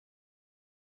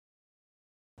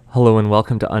Hello and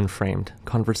welcome to Unframed,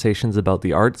 conversations about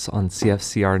the arts on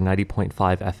CFCR 90.5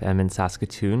 FM in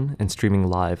Saskatoon and streaming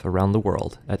live around the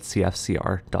world at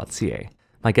cfcr.ca.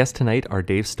 My guests tonight are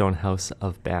Dave Stonehouse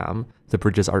of BAM, the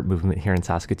Bridges Art Movement here in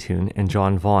Saskatoon, and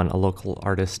John Vaughn, a local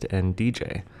artist and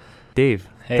DJ. Dave,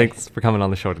 Hey. Thanks for coming on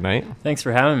the show tonight. Thanks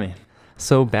for having me.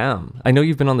 So BAM, I know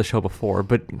you've been on the show before,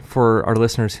 but for our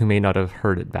listeners who may not have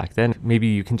heard it back then, maybe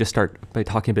you can just start by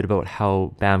talking a bit about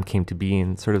how BAM came to be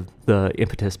and sort of the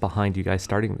impetus behind you guys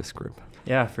starting this group.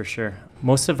 Yeah, for sure.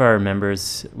 Most of our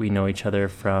members, we know each other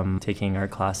from taking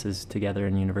art classes together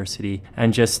in university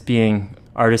and just being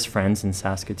artist friends in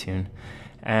Saskatoon.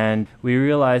 And we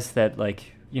realized that,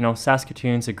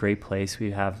 Saskatoon's a great place. We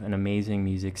have an amazing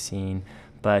music scene,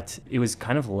 but it was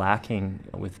kind of lacking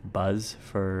with buzz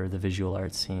for the visual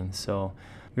arts scene. So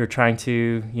we were trying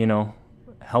to,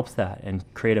 help that and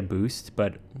create a boost,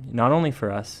 but not only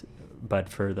for us, but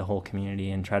for the whole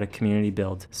community and try to community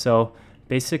build. So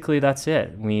basically that's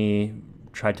it. We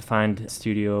tried to find a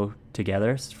studio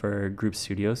together for group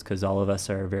studios because all of us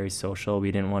are very social.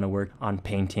 We didn't want to work on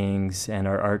paintings and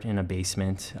our art in a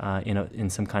basement, in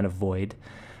some kind of void.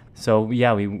 So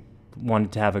yeah, we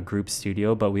wanted to have a group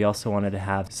studio, but we also wanted to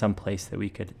have some place that we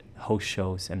could host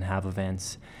shows and have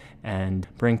events and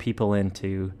bring people in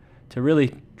to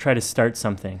really try to start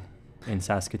something in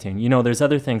Saskatoon. There's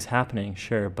other things happening,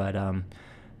 sure, but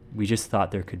we just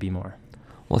thought there could be more.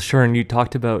 Well, sure, and you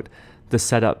talked about the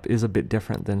setup is a bit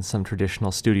different than some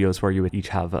traditional studios where you would each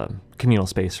have a communal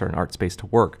space or an art space to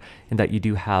work, in that you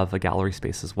do have a gallery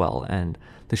space as well. And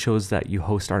the shows that you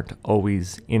host aren't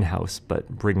always in-house, but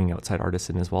bringing outside artists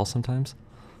in as well sometimes.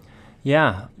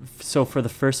 Yeah. So for the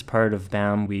first part of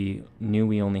BAM, we knew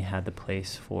we only had the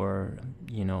place for,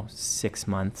 6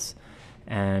 months,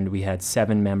 and we had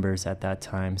 7 members at that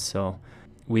time. So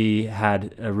we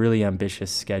had a really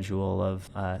ambitious schedule of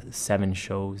 7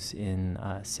 shows in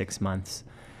 6 months,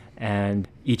 and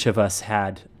each of us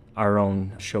had our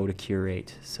own show to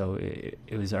curate. So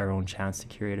it was our own chance to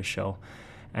curate a show.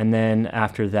 And then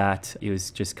after that, it was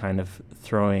just kind of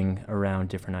throwing around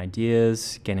different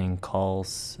ideas, getting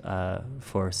calls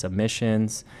for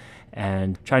submissions,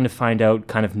 and trying to find out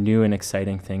kind of new and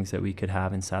exciting things that we could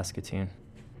have in Saskatoon.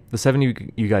 The 7 of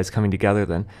you guys coming together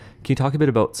then, can you talk a bit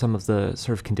about some of the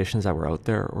sort of conditions that were out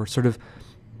there, or sort of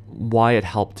why it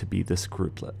helped to be this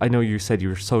group? I know you said you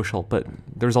were social, but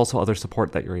there's also other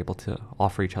support that you're able to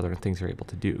offer each other and things you're able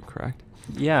to do, correct?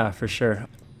 Yeah, for sure.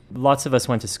 Lots of us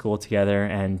went to school together,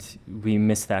 and we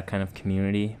missed that kind of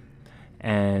community.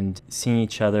 And seeing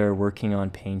each other working on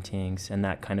paintings and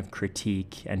that kind of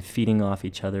critique and feeding off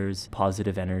each other's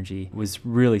positive energy was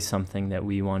really something that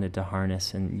we wanted to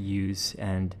harness and use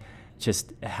and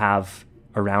just have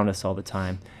around us all the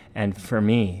time. And for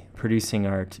me, producing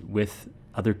art with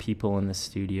other people in the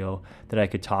studio that I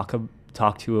could talk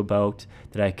to about,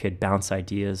 that I could bounce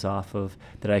ideas off of,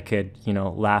 that I could,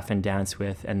 laugh and dance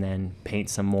with and then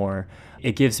paint some more.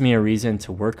 It gives me a reason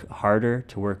to work harder,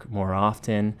 to work more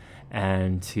often,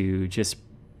 and to just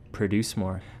produce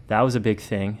more. That was a big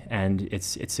thing, and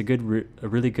it's a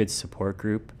really good support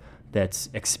group that's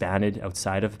expanded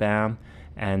outside of BAM,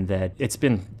 and that it's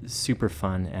been super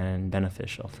fun and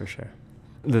beneficial for sure.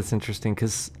 That's interesting,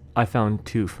 because I found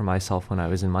too for myself when I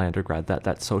was in my undergrad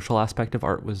that social aspect of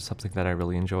art was something that I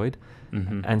really enjoyed,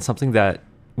 and something that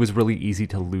was really easy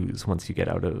to lose once you get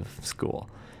out of school.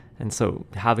 And so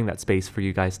having that space for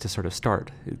you guys to sort of start,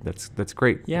 that's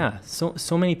great. Yeah,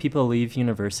 so many people leave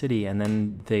university and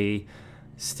then they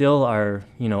still are,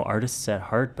 artists at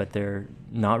heart, but they're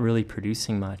not really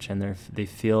producing much, and they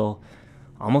feel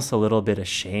almost a little bit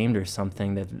ashamed or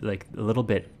something, that like a little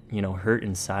bit, hurt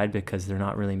inside because they're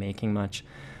not really making much.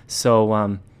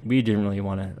 So we didn't really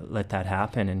want to let that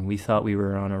happen, and we thought we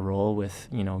were on a roll with,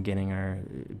 getting our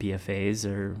BFAs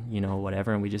or,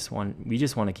 whatever, and we just want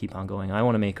to keep on going. I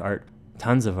want to make art,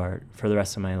 tons of art for the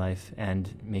rest of my life, and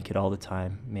make it all the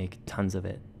time, make tons of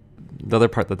it. The other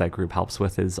part that group helps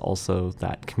with is also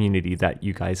that community that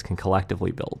you guys can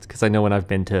collectively build. Because I know when I've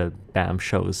been to BAM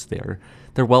shows, they're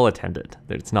well attended.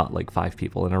 It's not like 5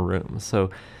 people in a room.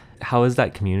 So how has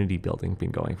that community building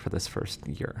been going for this first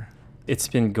year? It's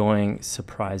been going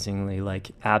surprisingly,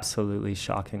 absolutely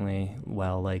shockingly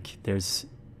well. There's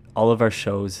all of our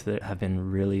shows that have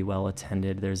been really well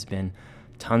attended. There's been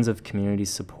tons of community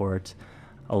support,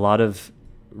 a lot of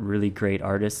really great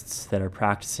artists that are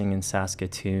practicing in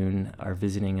Saskatoon are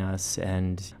visiting us,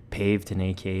 and Paved and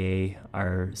AKA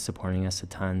are supporting us a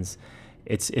tons.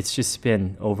 It's just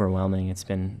been overwhelming. It's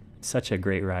been such a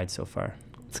great ride so far.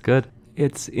 It's good.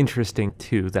 It's interesting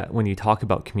too that when you talk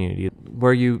about community,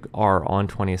 where you are on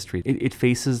 20th Street, it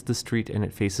faces the street and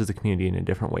it faces the community in a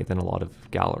different way than a lot of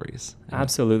galleries.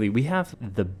 Absolutely. We have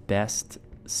the best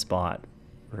spot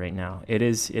right now. It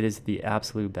is the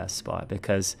absolute best spot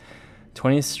because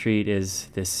 20th Street is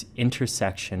this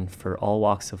intersection for all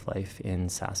walks of life in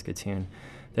Saskatoon.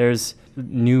 There's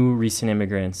new recent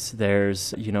immigrants.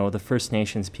 There's, the First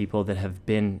Nations people that have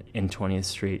been in 20th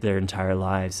Street their entire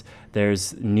lives.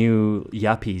 There's new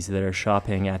yuppies that are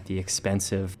shopping at the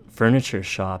expensive furniture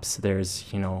shops. There's,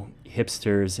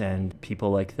 hipsters and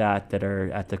people like that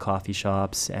are at the coffee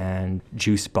shops and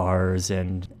juice bars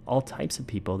and all types of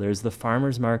people. There's the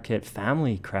farmers market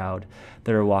family crowd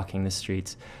that are walking the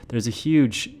streets. There's a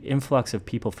huge influx of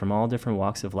people from all different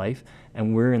walks of life,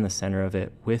 and we're in the center of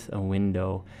it with a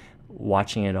window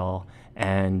watching it all.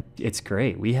 And it's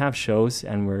great. We have shows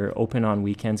and we're open on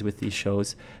weekends with these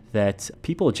shows that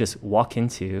people just walk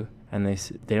into and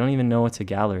they don't even know it's a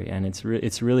gallery. And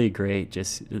it's really great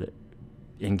just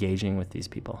engaging with these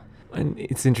people. And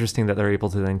it's interesting that they're able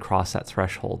to then cross that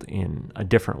threshold in a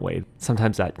different way.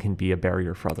 Sometimes that can be a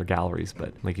barrier for other galleries,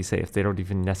 but like you say, if they don't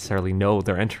even necessarily know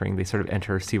they're entering, they sort of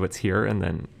enter, see what's here, and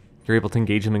then you're able to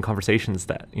engage them in conversations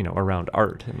that, around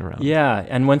art and around. Yeah,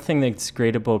 and one thing that's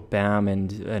great about BAM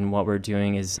and what we're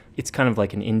doing is it's kind of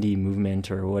like an indie movement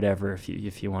or whatever,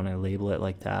 if you want to label it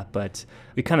like that. But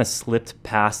we kind of slipped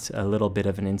past a little bit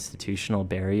of an institutional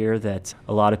barrier that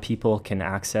a lot of people can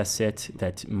access it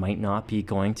that might not be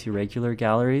going to regular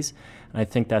galleries. And I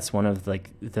think that's one of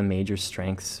the major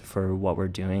strengths for what we're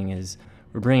doing is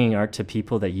we're bringing art to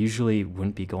people that usually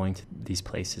wouldn't be going to these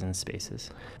places and spaces.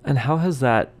 And how has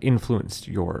that influenced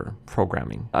your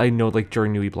programming? I know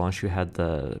during Nuit Blanche, you had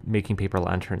the Making Paper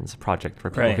Lanterns project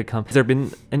where people could come. Has there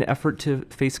been an effort to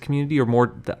face community or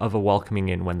more of a welcoming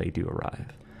in when they do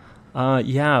arrive?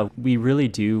 Yeah, we really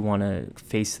do want to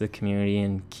face the community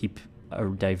and keep a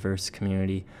diverse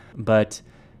community. But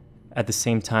at the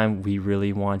same time, we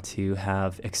really want to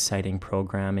have exciting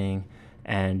programming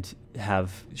and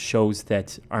have shows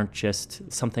that aren't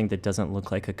just something that doesn't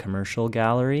look like a commercial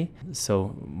gallery,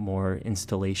 so more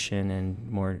installation and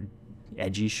more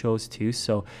edgy shows too.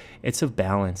 So it's a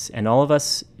balance, and all of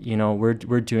us, we're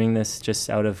doing this just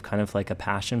out of kind of like a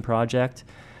passion project.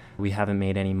 We haven't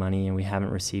made any money and we haven't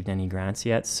received any grants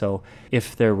yet. So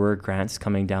if there were grants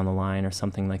coming down the line or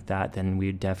something like that, then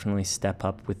we'd definitely step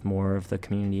up with more of the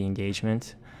community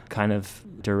engagement kind of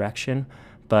direction.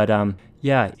 But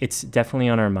yeah, it's definitely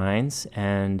on our minds,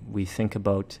 and we think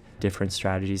about different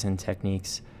strategies and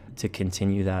techniques to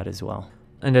continue that as well.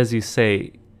 And as you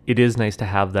say, it is nice to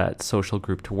have that social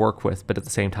group to work with, but at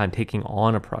the same time, taking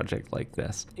on a project like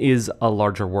this is a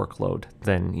larger workload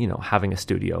than, having a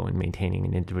studio and maintaining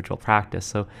an individual practice.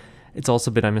 So it's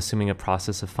also been, I'm assuming, a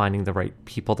process of finding the right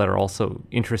people that are also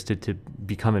interested to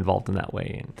become involved in that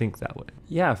way and think that way.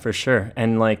 Yeah, for sure.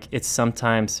 And it's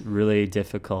sometimes really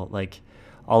difficult.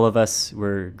 All of us,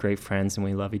 we're great friends and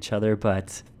we love each other,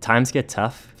 but times get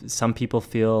tough. Some people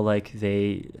feel like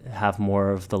they have more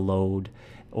of the load,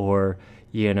 or,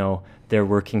 they're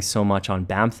working so much on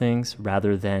BAM things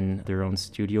rather than their own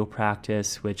studio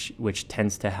practice, which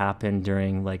tends to happen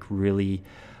during really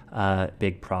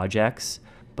big projects.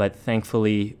 But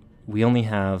thankfully, we only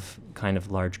have kind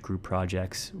of large group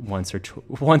projects once or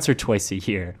twice a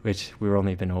year, which we've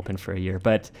only been open for a year.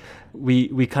 But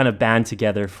we kind of band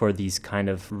together for these kind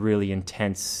of really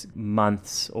intense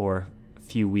months or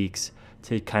few weeks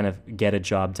to kind of get a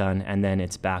job done, and then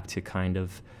it's back to kind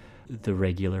of the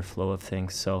regular flow of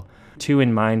things. So two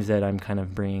in mind that I'm kind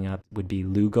of bringing up would be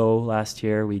Lugo. Last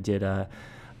year we did a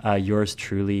Yours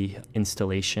Truly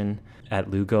installation at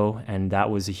Lugo, and that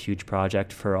was a huge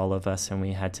project for all of us, and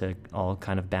we had to all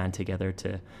kind of band together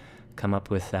to come up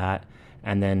with that.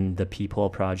 And then the Peephole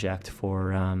project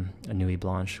for Nuit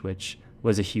Blanche, which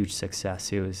was a huge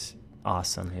success. It was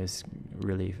awesome. It was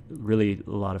really, really a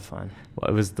lot of fun. Well,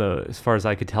 it was as far as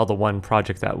I could tell, the one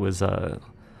project that was a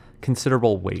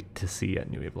considerable wait to see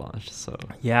at Nuit Blanche. So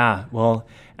yeah, well,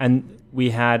 and we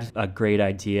had a great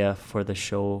idea for the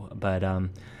show, but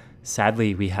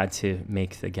sadly, we had to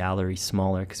make the gallery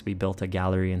smaller because we built a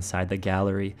gallery inside the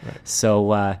gallery. Right.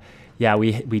 So, yeah,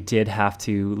 we did have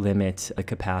to limit the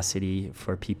capacity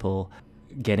for people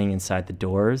getting inside the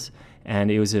doors. And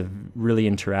it was a really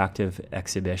interactive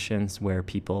exhibitions where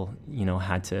people,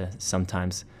 had to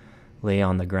sometimes lay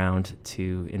on the ground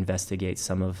to investigate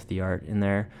some of the art in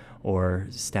there, or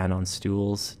stand on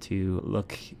stools to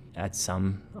look at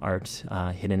some art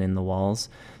hidden in the walls.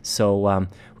 So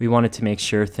we wanted to make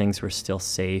sure things were still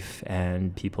safe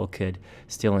and people could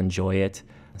still enjoy it.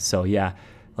 So yeah,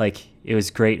 like it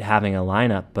was great having a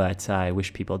lineup, but I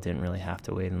wish people didn't really have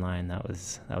to wait in line. That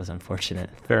was unfortunate.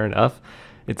 Fair enough.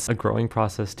 It's a growing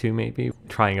process too, maybe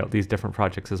trying out these different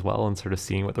projects as well and sort of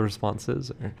seeing what the response is.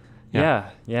 Or,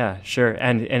 yeah, sure.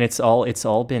 And it's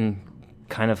all been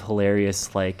kind of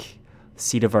hilarious, like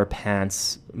seat of our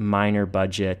pants, minor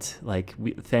budget. Like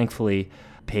we thankfully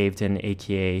Paved and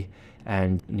AKA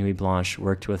and Nuit Blanche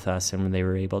worked with us, and they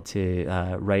were able to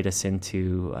write us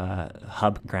into a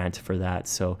hub grant for that.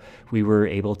 So we were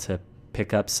able to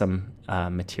pick up some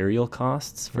material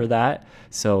costs for that.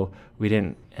 So we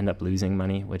didn't end up losing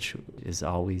money, which is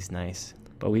always nice.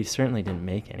 But we certainly didn't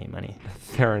make any money.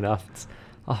 Fair enough. It's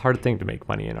a hard thing to make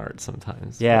money in art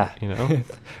sometimes. Yeah. But, you know?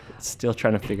 Still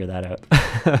trying to figure that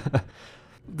out.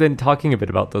 Then talking a bit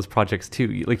about those projects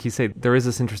too, like you say, there is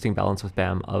this interesting balance with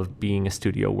BAM of being a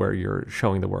studio where you're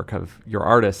showing the work of your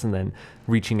artists and then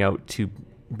reaching out to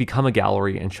become a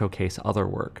gallery and showcase other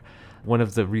work. One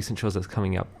of the recent shows that's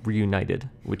coming up, Reunited,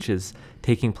 which is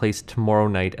taking place tomorrow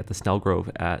night at the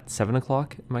Snellgrove at 7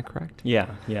 o'clock. Am I correct? Yeah.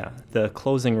 The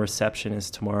closing reception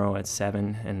is tomorrow at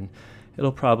 7, and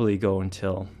it'll probably go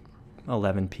until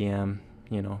 11 p.m.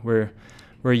 You know,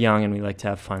 we're young and we like to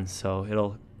have fun, so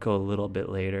it'll go a little bit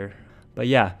later. But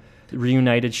yeah, the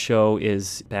Reunited show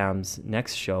is BAM's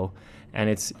next show, and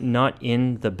it's not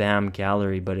in the BAM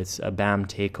gallery, but it's a BAM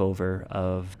takeover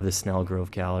of the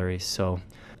Snellgrove gallery. So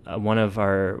one of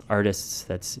our artists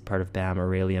that's part of BAM,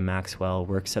 Aurelia Maxwell,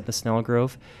 works at the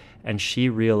Snellgrove, and she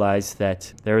realized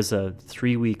that there's a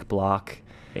 3-week block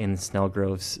in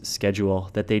Snellgrove's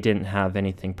schedule that they didn't have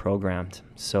anything programmed.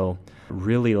 So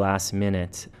really last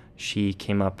minute, she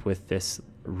came up with this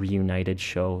Reunited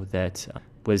show that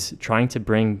was trying to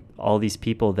bring all these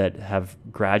people that have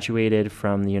graduated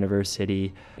from the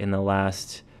university in the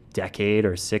last decade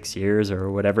or 6 years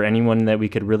or whatever, anyone that we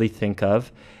could really think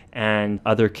of, and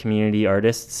other community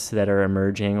artists that are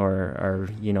emerging or are,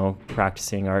 you know,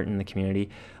 practicing art in the community,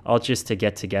 all just to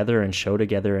get together and show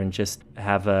together and just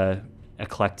have a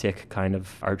eclectic kind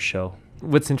of art show.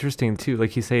 What's interesting too,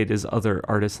 like you say, it is other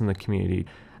artists in the community.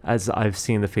 As I've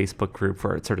seen the Facebook group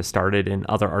where it sort of started and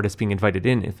other artists being invited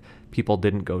in, if people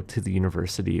didn't go to the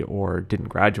university or didn't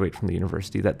graduate from the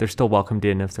university, that they're still welcomed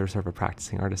in if they're sort of a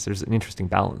practicing artist. There's an interesting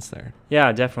balance there.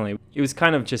 Yeah, definitely. It was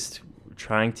kind of just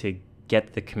trying to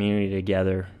get the community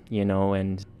together, you know,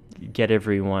 and get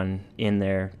everyone in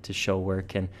there to show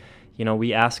work. And, you know,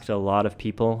 we asked a lot of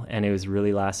people, and it was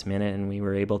really last minute, and we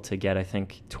were able to get, I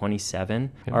think,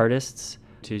 27 artists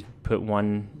to put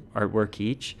one artwork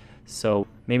each. So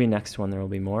maybe next one there will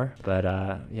be more, but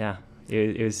yeah,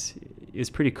 it was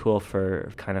pretty cool for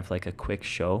kind of like a quick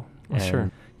show. And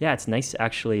sure. Yeah, it's nice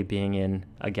actually being in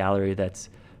a gallery that's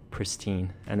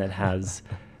pristine and that has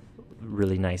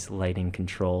really nice lighting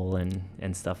control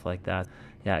and stuff like that.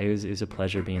 Yeah, it was a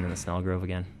pleasure being in the Snellgrove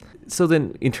again. So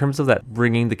then, in terms of that,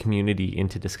 bringing the community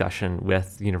into discussion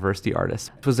with university artists,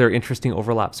 was there interesting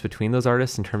overlaps between those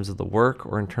artists in terms of the work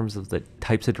or in terms of the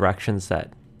types of directions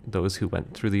that those who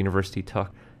went through the university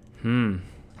took?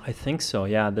 I think so.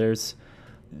 Yeah, there's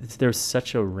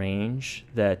such a range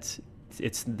that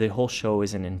it's the whole show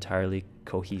isn't entirely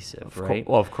cohesive, right?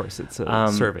 Well, of course, it's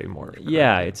a survey more.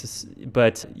 Yeah,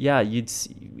 but yeah,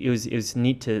 it was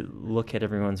neat to look at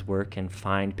everyone's work and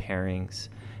find pairings,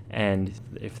 and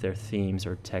if they're themes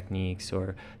or techniques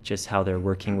or just how they're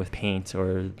working with paint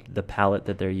or the palette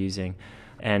that they're using,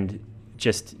 and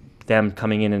just them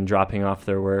coming in and dropping off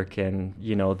their work, and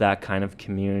you know, that kind of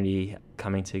community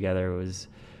coming together was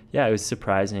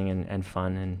surprising and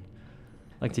fun, and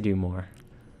I'd like to do more.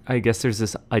 I guess there's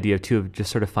this idea too of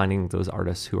just sort of finding those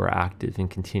artists who are active and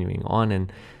continuing on,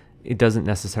 and it doesn't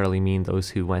necessarily mean those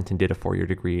who went and did a 4-year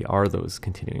degree are those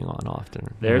continuing on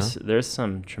often. There's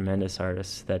some tremendous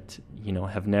artists that, you know,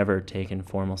 have never taken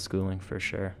formal schooling for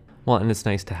sure. Well, and it's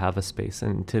nice to have a space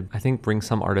and to, I think, bring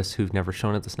some artists who've never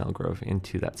shown at the Snellgrove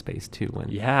into that space too.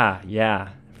 Yeah,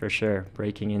 for sure.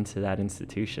 Breaking into that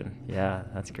institution. Yeah,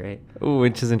 that's great.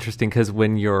 Which is interesting because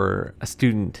when you're a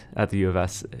student at the U of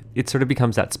S, it sort of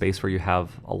becomes that space where you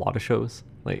have a lot of shows.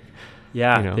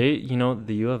 Yeah, the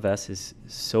U of S is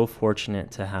so fortunate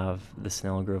to have the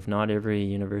Snellgrove. Not every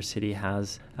university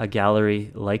has a gallery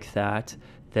like that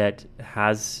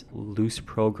has loose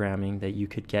programming that you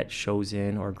could get shows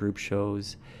in or group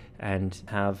shows and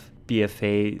have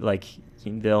BFA, like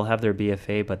they'll have their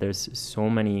BFA, but there's so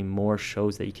many more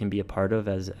shows that you can be a part of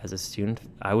as a student.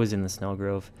 I was in the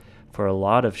Snellgrove for a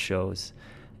lot of shows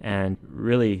and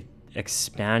really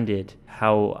expanded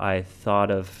how I thought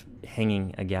of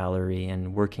hanging a gallery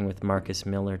and working with Marcus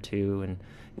Miller too. And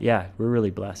yeah, we're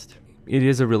really blessed. it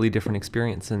is a really different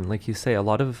experience. And like you say, a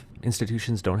lot of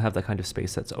institutions don't have that kind of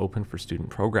space that's open for student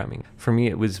programming. For me,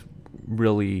 it was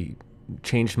really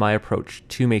changed my approach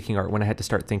to making art when I had to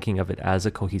start thinking of it as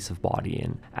a cohesive body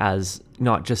and as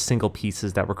not just single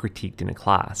pieces that were critiqued in a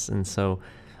class. And so,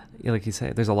 like you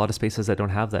say, there's a lot of spaces that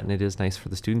don't have that, and it is nice for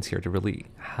the students here to really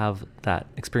have that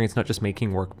experience, not just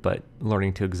making work, but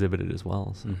learning to exhibit it as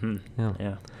well. So,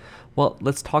 yeah. Well,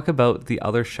 let's talk about the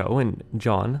other show, and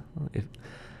John,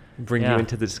 bring you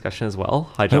into the discussion as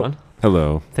well. Hi, John.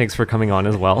 Hello. Thanks for coming on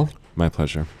as well. My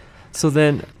pleasure. So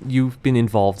then you've been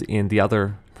involved in the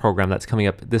other program that's coming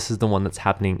up. This is the one that's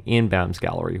happening in BAM's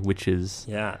gallery, which is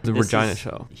the Regina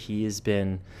show. He has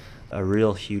been a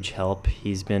real huge help.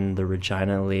 He's been the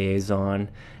Regina liaison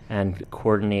and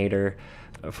coordinator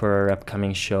for our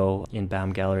upcoming show in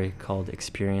BAM Gallery called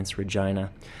Experience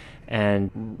Regina.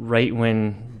 And right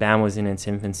when BAM was in its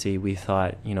infancy, we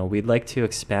thought, we'd like to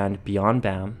expand beyond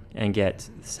BAM and get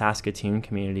the Saskatoon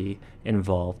community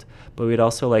involved, but we'd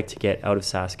also like to get out of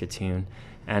Saskatoon.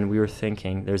 And we were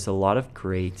thinking there's a lot of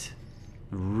great,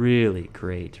 really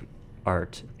great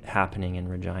art happening in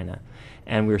Regina.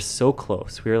 And we're so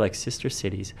close. We were like sister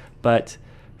cities. But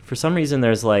for some reason,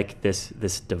 there's like this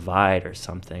divide or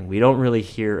something. We don't really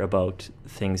hear about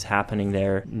things happening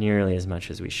there nearly as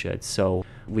much as we should. So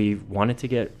we wanted to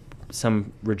get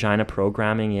some Regina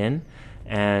programming in,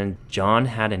 and John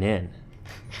had an in.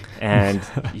 And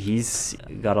he's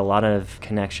got a lot of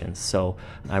connections. So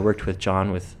I worked with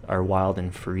John with our Wild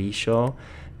and Free show,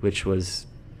 which was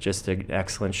just an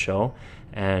excellent show.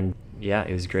 And yeah,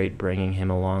 it was great bringing him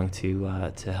along to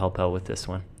help out with this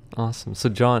one. Awesome. So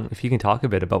John, if you can talk a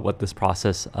bit about what this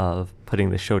process of putting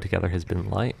the show together has been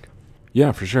like.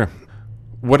 Yeah, for sure.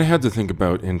 What I had to think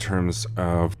about in terms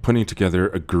of putting together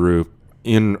a group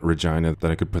in Regina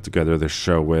that I could put together this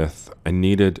show with, I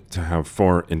needed to have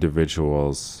 4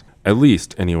 individuals, at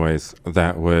least anyways,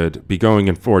 that would be going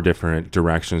in 4 different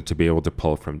directions to be able to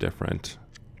pull from different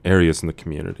areas in the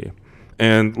community.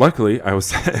 And luckily, I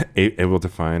was able to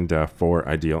find 4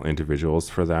 ideal individuals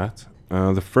for that.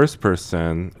 The first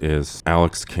person is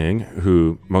Alex King,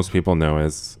 who most people know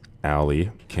as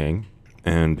Allie King.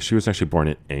 And she was actually born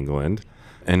in England.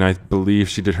 And I believe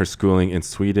she did her schooling in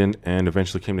Sweden and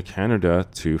eventually came to Canada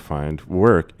to find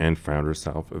work and found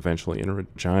herself eventually in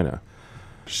Regina.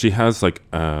 She has like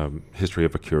a history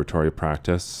of a curatory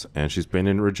practice, and she's been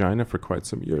in Regina for quite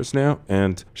some years now.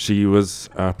 And she was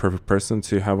a perfect person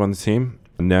to have on the team.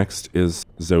 Next is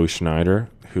Zoe Schneider,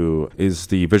 who is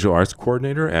the visual arts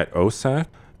coordinator at OSAC.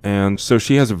 And so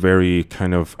she has a very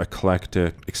kind of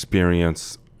eclectic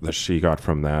experience that she got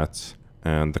from that.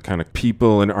 And the kind of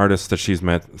people and artists that she's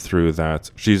met through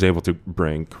that, she's able to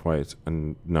bring quite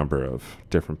a number of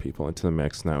different people into the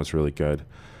mix, and that was really good.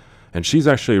 And she's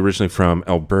actually originally from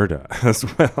Alberta as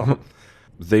well.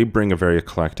 They bring a very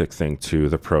eclectic thing to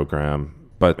the program.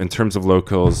 But in terms of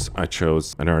locals, I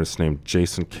chose an artist named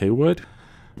Jason Kaywood.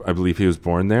 I believe he was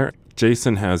born there.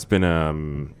 Jason has been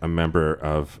a member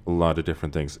of a lot of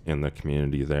different things in the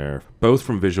community there, both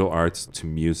from visual arts to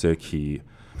music. He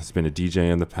has been a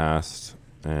DJ in the past,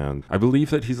 and I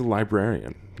believe that he's a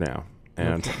librarian now.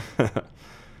 And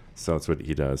so that's what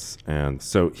he does. And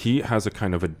so he has a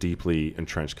kind of a deeply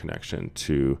entrenched connection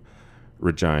to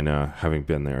Regina, having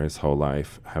been there his whole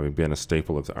life, having been a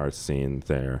staple of the art scene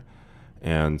there.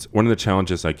 And one of the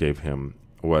challenges I gave him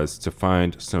was to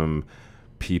find some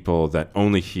people that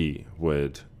only he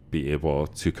would be able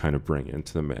to kind of bring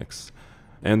into the mix.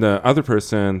 And the other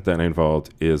person that I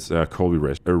involved is Colby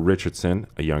Richardson,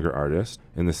 a younger artist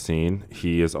in the scene.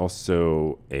 He is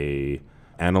also a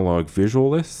analog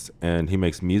visualist, and he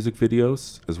makes music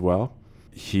videos as well.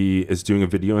 He is doing a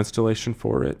video installation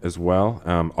for it as well.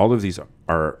 All of these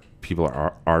are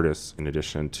artists in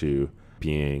addition to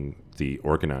being the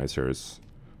organizers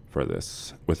for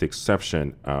this, with the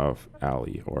exception of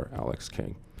Ali or Alex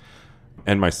King.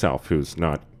 And myself,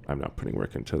 I'm not putting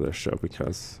work into this show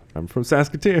because I'm from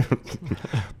Saskatoon.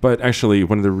 But actually,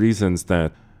 one of the reasons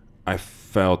that I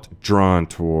felt drawn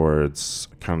towards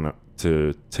kind of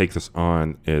to take this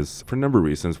on is for a number of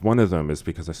reasons. One of them is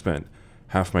because I spent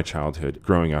half my childhood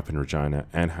growing up in Regina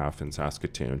and half in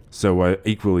Saskatoon. So I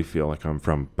equally feel like I'm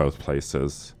from both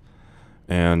places.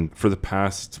 And for the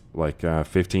past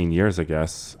 15 years, I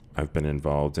guess, I've been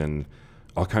involved in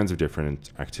all kinds of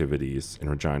different activities in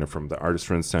Regina, from the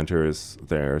artist-run centers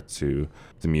there to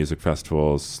the music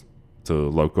festivals to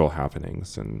local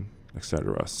happenings and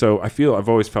etc. So I feel I've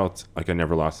always felt like I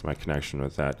never lost my connection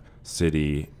with that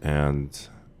city, and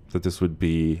that this would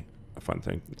be a fun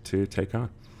thing to take on.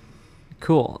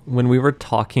 Cool. When we were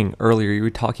talking earlier, you were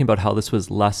talking about how this was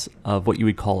less of what you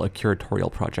would call a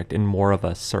curatorial project and more of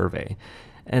a survey.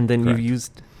 And then Correct. you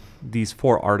used these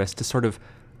 4 artists to sort of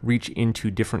reach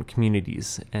into different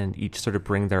communities and each sort of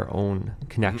bring their own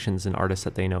connections and artists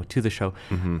that they know to the show.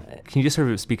 Can you just sort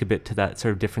of speak a bit to that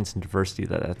sort of difference in diversity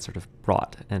that sort of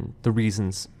brought and the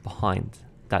reasons behind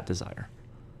that desire?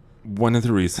 One of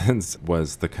the reasons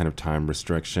was the kind of time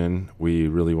restriction. We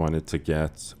really wanted to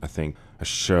get, I think, a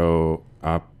show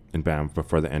up in Banff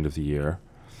before the end of the year.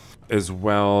 As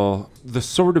well, the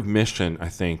sort of mission, I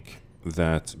think,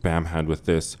 that BAM had with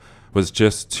this was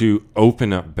just to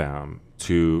open up BAM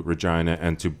to Regina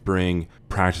and to bring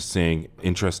practicing,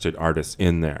 interested artists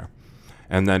in there.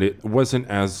 And that it wasn't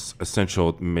as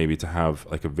essential maybe to have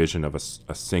like a vision of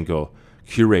a single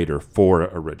curator for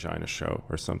a Regina show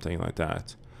or something like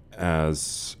that,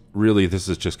 as really this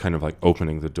is just kind of like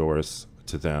opening the doors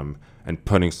to them and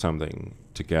putting something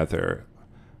together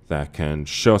that can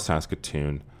show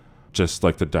Saskatoon just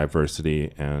like the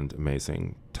diversity and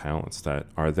amazing talents that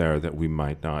are there that we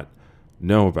might not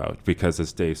know about. Because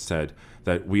as Dave said,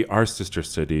 that we are sister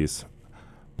cities,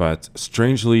 but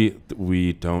strangely,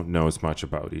 we don't know as much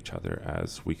about each other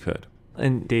as we could.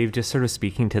 And Dave, just sort of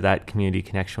speaking to that community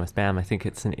connection with BAM, I think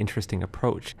it's an interesting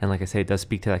approach. And like I say, it does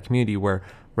speak to that community where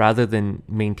rather than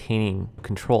maintaining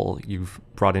control, you've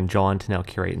brought in John to now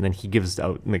curate, and then he gives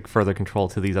out like further control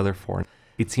to these other 4.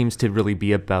 It seems to really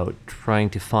be about trying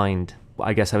to find,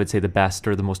 I guess I would say, the best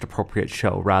or the most appropriate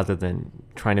show rather than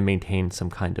trying to maintain some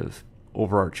kind of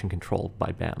overarching control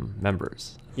by BAM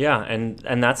members. Yeah, and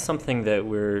that's something that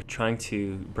we're trying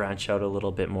to branch out a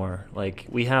little bit more. Like,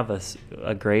 we have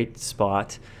a great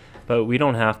spot, but we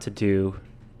don't have to do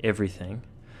everything,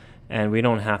 and we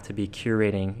don't have to be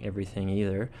curating everything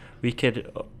either. We could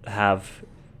have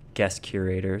guest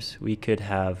curators, we could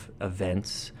have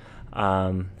events,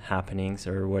 happenings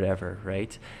or whatever,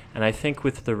 right? And I think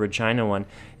with the Regina one,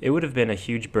 it would have been a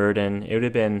huge burden. It would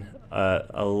have been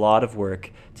a lot of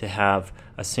work to have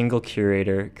a single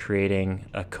curator creating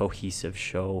a cohesive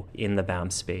show in the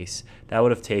BAM space. That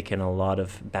would have taken a lot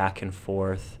of back and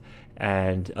forth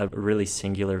and a really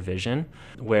singular vision,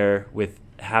 where with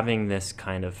having this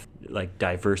kind of like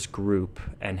diverse group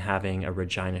and having a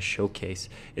Regina showcase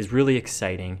is really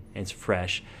exciting. It's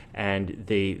fresh, and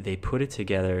they put it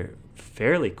together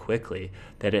fairly quickly,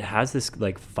 that it has this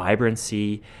like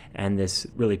vibrancy and this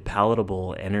really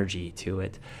palatable energy to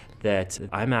it that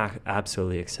I'm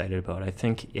absolutely excited about. I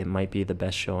think it might be the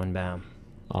best show in BAM.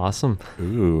 Awesome.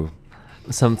 Ooh.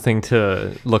 Something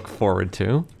to look forward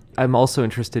to. I'm also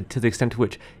interested to the extent to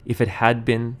which, if it had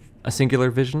been a singular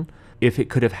vision, if it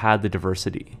could have had the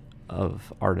diversity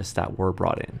of artists that were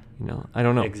brought in, I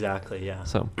don't know. Exactly, yeah.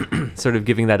 So sort of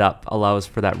giving that up allows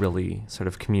for that really sort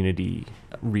of community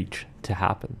reach to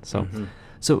happen. So,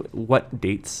 So what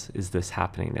dates is this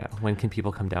happening now? When can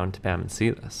people come down to BAM and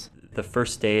see this? The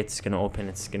first day it's going to open,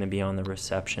 it's going to be on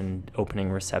the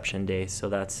opening reception day. So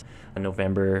that's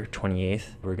November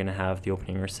 28th. We're going to have the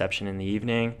opening reception in the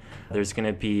evening. There's going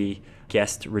to be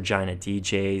guest Regina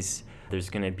DJs. There's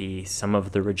going to be some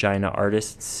of the Regina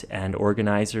artists and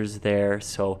organizers there.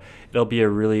 So it'll be a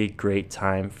really great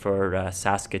time for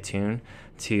Saskatoon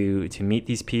to meet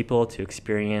these people, to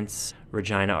experience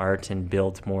Regina art and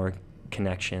build more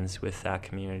connections with that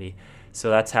community. So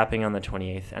that's happening on the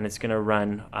 28th, and it's going to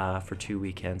run for 2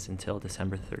 weekends until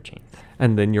December 13th.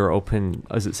 And then you're open,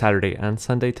 is it Saturday and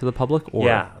Sunday to the public? Or?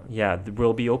 Yeah.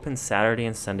 We'll be open Saturday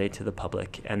and Sunday to the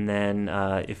public. And then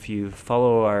if you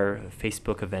follow our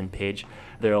Facebook event page,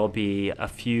 there will be a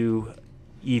few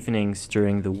evenings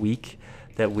during the week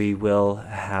that we will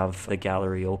have the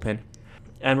gallery open.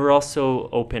 And we're also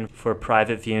open for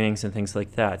private viewings and things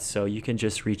like that. So you can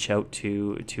just reach out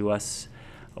to us,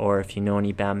 or if you know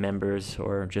any BAM members,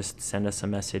 or just send us a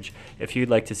message if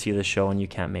you'd like to see the show and you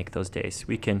can't make those days.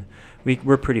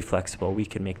 We're pretty flexible. We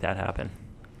can make that happen.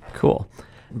 Cool.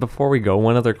 Before we go,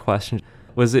 one other question.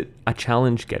 Was it a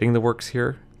challenge getting the works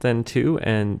here then too,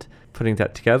 and putting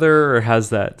that together, or has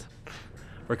that?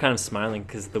 We're kind of smiling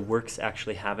because the works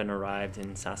actually haven't arrived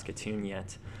in Saskatoon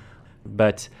yet.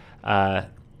 But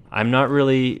I'm not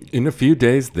really... In a few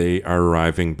days, they are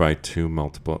arriving by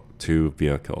two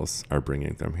vehicles are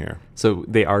bringing them here. So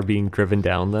they are being driven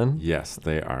down then? Yes,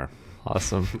 they are.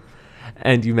 Awesome.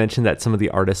 And you mentioned that some of the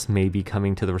artists may be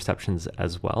coming to the receptions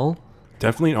as well?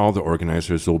 Definitely all the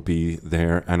organizers will be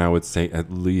there, and I would say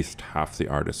at least half the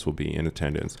artists will be in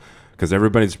attendance, because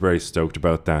everybody's very stoked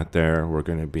about that there. We're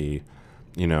going to be,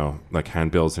 like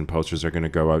handbills and posters are going to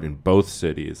go out in both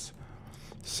cities.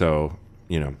 So,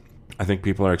 I think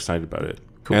people are excited about it.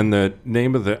 Cool. And the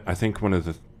name of I think one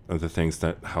of the things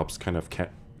that helps kind of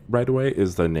Right Away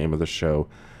is the name of the show,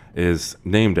 is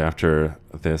named after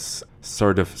this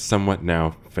sort of somewhat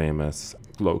now famous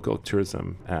local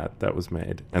tourism ad that was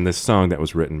made, and this song that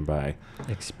was written by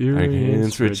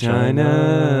Experience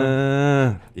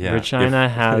Regina. Yeah, Regina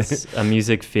has a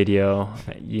music video.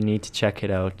 You need to check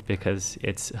it out because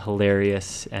it's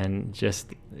hilarious and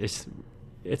just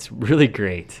it's really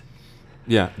great.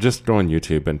 Yeah, just go on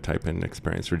YouTube and type in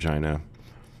Experience Regina.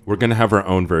 We're going to have our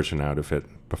own version out of it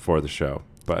before the show,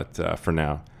 but for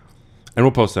now. And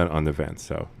we'll post that on the event,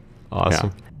 so. Awesome.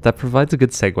 Yeah. That provides a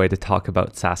good segue to talk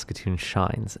about Saskatoon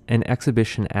Shines, an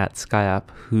exhibition at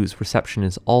SkyUp whose reception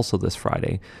is also this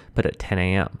Friday, but at 10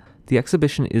 a.m. The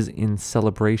exhibition is in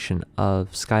celebration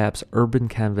of SkyUp's Urban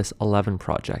Canvas 11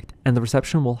 project, and the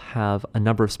reception will have a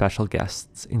number of special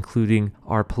guests, including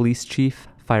our police chief,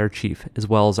 fire chief, as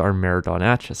well as our Mayor Don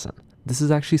Atchison. This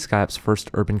is actually SkyUp's first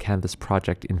Urban Canvas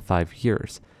project in 5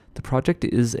 years. The project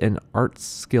is an arts,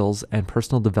 skills, and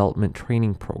personal development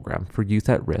training program for youth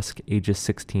at risk ages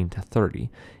 16 to 30.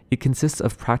 It consists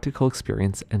of practical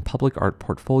experience and public art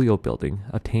portfolio building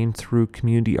obtained through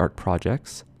community art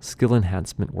projects, skill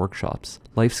enhancement workshops,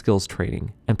 life skills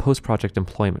training, and post-project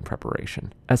employment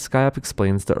preparation. As SkyUp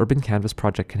explains, the Urban Canvas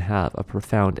project can have a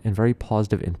profound and very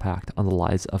positive impact on the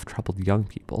lives of troubled young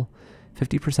people.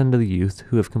 50% of the youth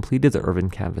who have completed the Urban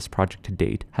Canvas project to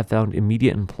date have found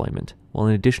immediate employment, while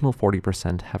an additional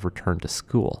 40% have returned to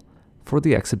school. For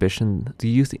the exhibition, the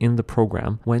youth in the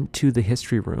program went to the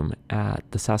history room at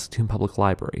the Saskatoon Public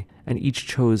Library, and each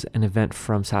chose an event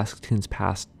from Saskatoon's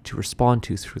past to respond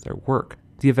to through their work.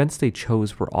 The events they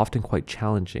chose were often quite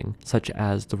challenging, such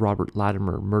as the Robert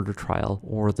Latimer murder trial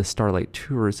or the Starlight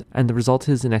Tours, and the result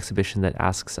is an exhibition that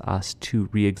asks us to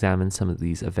re-examine some of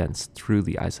these events through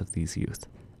the eyes of these youth.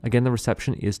 Again, the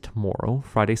reception is tomorrow,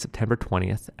 Friday, September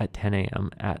 20th at 10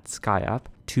 a.m. at SkyUp,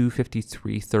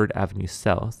 253 3rd Avenue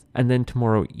South, and then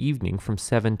tomorrow evening from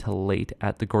 7 till late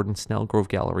at the Gordon Snellgrove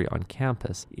Gallery on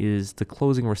campus is the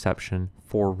closing reception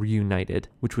for Reunited,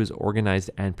 which was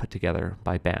organized and put together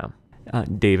by BAM.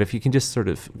 Dave, if you can just sort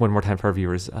of, one more time for our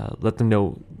viewers, let them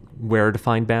know where to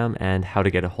find BAM and how to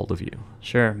get a hold of you.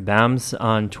 Sure. BAM's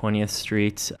on 20th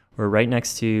Street. We're right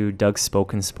next to Doug's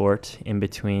Spoken Sport, in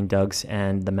between Doug's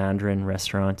and the Mandarin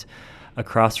restaurant,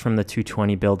 across from the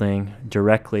 220 building,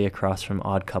 directly across from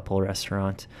Odd Couple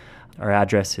restaurant. Our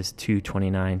address is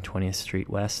 229 20th Street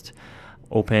West.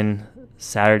 Open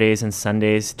Saturdays and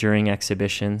Sundays during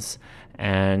exhibitions.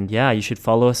 And yeah, you should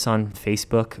follow us on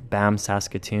Facebook, BAM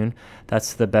Saskatoon.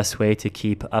 That's the best way to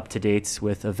keep up to dates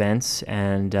with events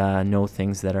and know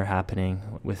things that are happening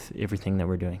with everything that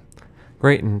we're doing.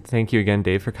 Great, and thank you again,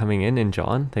 Dave, for coming in. And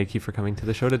John, thank you for coming to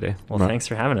the show today. Well, thanks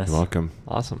for having us. You're welcome.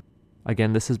 Awesome.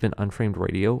 Again, this has been Unframed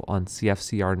Radio on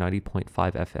CFCR 90.5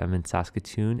 FM in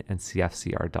Saskatoon and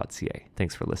CFCR.ca.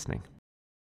 Thanks for listening.